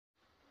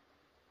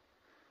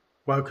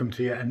Welcome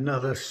to yet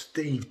another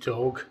Steve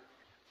Dog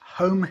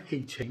home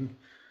heating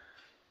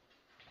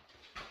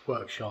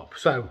workshop.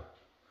 So,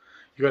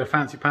 you've got a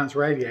fancy pants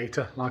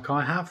radiator like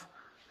I have.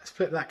 Let's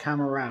flip that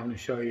camera around and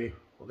show you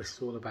what this is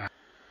all about.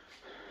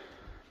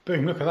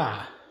 Boom, look at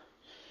that.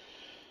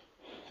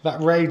 That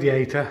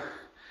radiator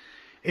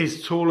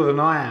is taller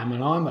than I am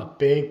and I'm a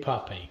big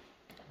puppy.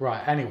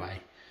 Right, anyway,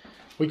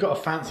 we got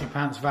a fancy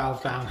pants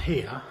valve down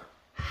here.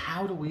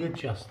 How do we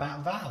adjust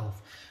that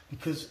valve?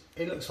 Because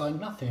it looks like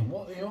nothing.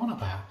 What are you on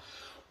about?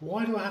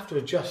 Why do I have to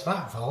adjust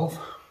that valve?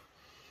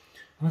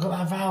 And I've got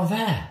that valve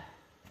there.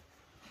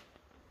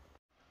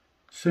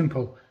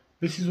 Simple.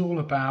 This is all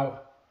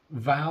about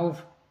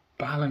valve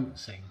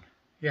balancing.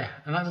 Yeah,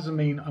 and that doesn't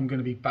mean I'm going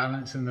to be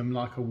balancing them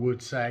like I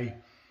would, say,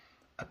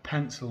 a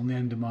pencil on the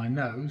end of my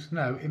nose.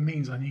 No, it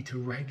means I need to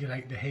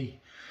regulate the heat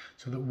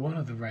so that one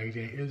of the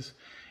radiators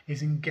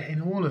isn't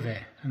getting all of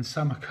it and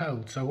some are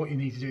cold. So what you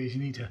need to do is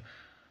you need to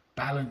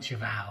balance your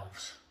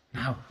valves.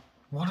 Now,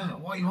 what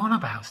are you on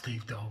about,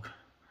 Steve Dog?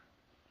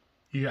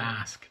 You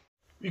ask.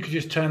 You could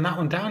just turn that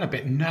one down a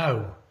bit.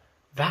 No,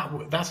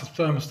 that's a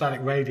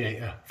thermostatic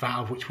radiator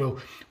valve, which will,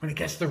 when it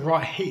gets the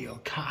right heat,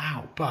 it'll cut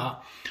out.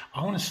 But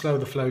I want to slow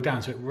the flow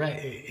down so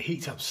it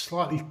heats up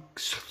slightly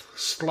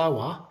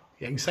slower.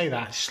 Yeah, you can say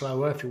that,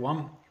 slower if you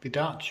want, if you're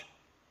Dutch.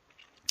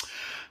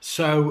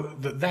 So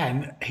that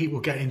then heat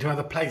will get into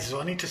other places. So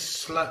I need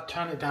to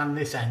turn it down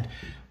this end.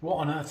 What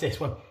on earth is this?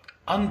 Well,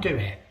 undo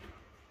it.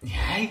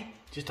 Yeah,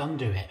 just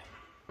undo it.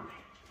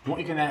 What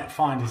you're going to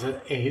find is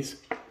a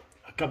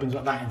gubbins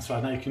like that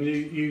inside. Now you can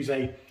use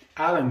a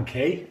Allen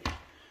key,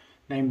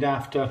 named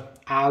after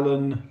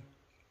Allen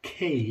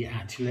Key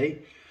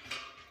actually,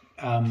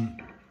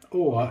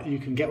 or you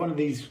can get one of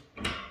these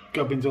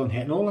gubbins on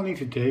here. And all I need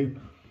to do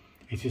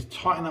is just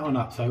tighten that one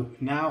up. So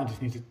now I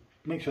just need to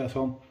make sure that's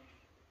on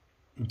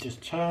and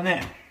just turn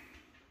it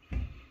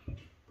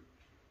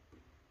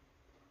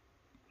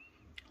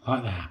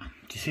like that.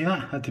 Do you see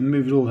that? I had to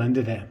move it all then,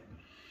 did it?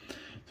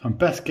 So I'm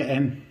best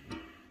getting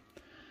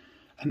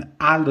an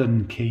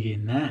Allen key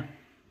in there.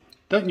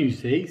 Don't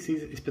use these.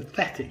 It's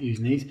pathetic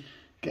using these.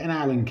 Get an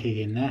Allen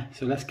key in there.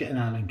 So let's get an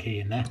Allen key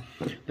in there.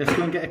 Let's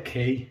go and get a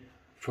key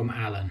from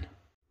Allen.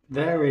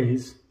 There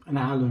is an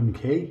Allen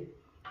key.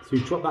 So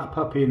you drop that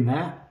puppy in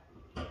there.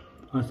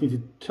 I just need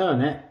to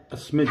turn it a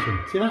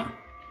smidgen. See that?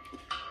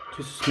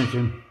 Just a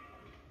smidgen.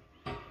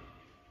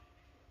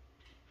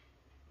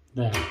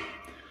 There.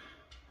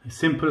 As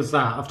simple as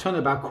that. I've turned it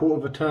about a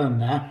quarter of a turn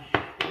there.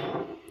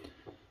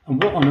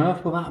 And what on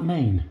earth will that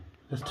mean?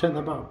 Let's turn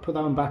that back, put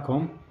that one back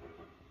on.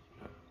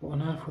 What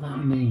on earth will that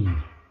mean?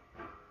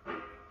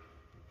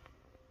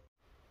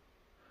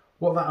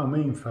 What that'll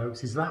mean,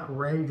 folks, is that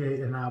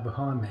radiator now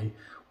behind me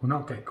will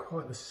not get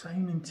quite the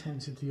same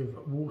intensity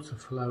of water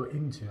flow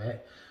into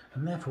it,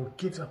 and therefore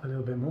gives up a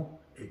little bit more.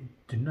 It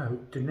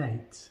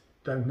donates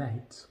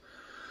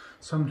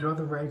some to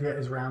other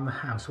radiators around the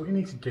house. So what you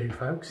need to do,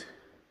 folks,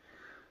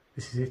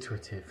 this is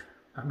iterative.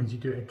 That means you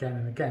do it again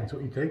and again. So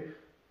what you do,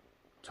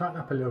 tighten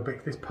up a little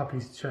bit. This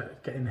puppy's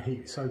getting the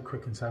heat so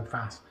quick and so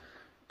fast.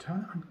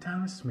 Turn it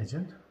down a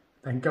smidgen.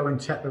 Then go and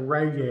check the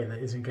radiator that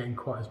isn't getting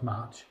quite as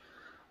much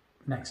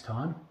next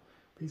time.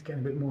 But he's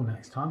getting a bit more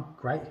next time.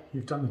 Great,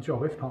 you've done the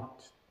job. If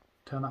not,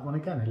 turn that one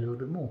again a little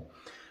bit more.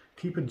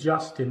 Keep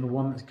adjusting the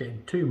one that's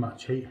getting too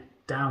much heat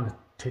down a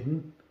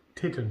tidden.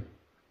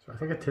 So I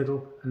think a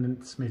tiddle and then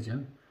a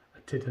smidgen,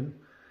 a tidden.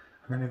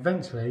 And then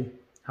eventually,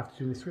 after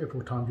doing this 3 or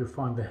 4 times, you'll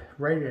find the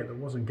radiator that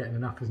wasn't getting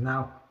enough is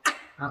now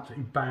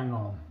absolutely bang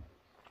on.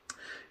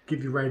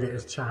 Give your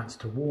radiators a chance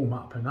to warm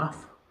up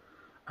enough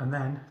and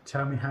then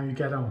tell me how you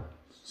get on.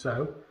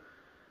 So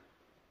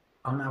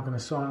I'm now going to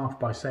sign off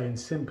by saying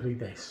simply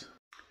this.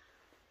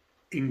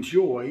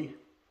 Enjoy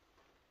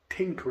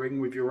tinkering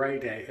with your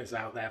radiators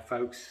out there,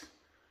 folks.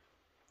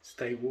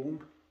 Stay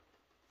warm.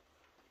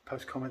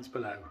 Post comments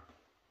below.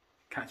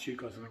 Catch you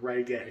guys on the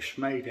radiator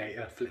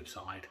schmadiator flip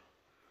side.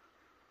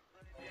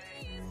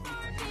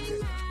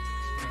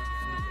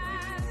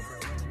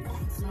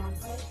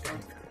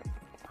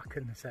 I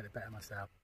couldn't have said it better myself.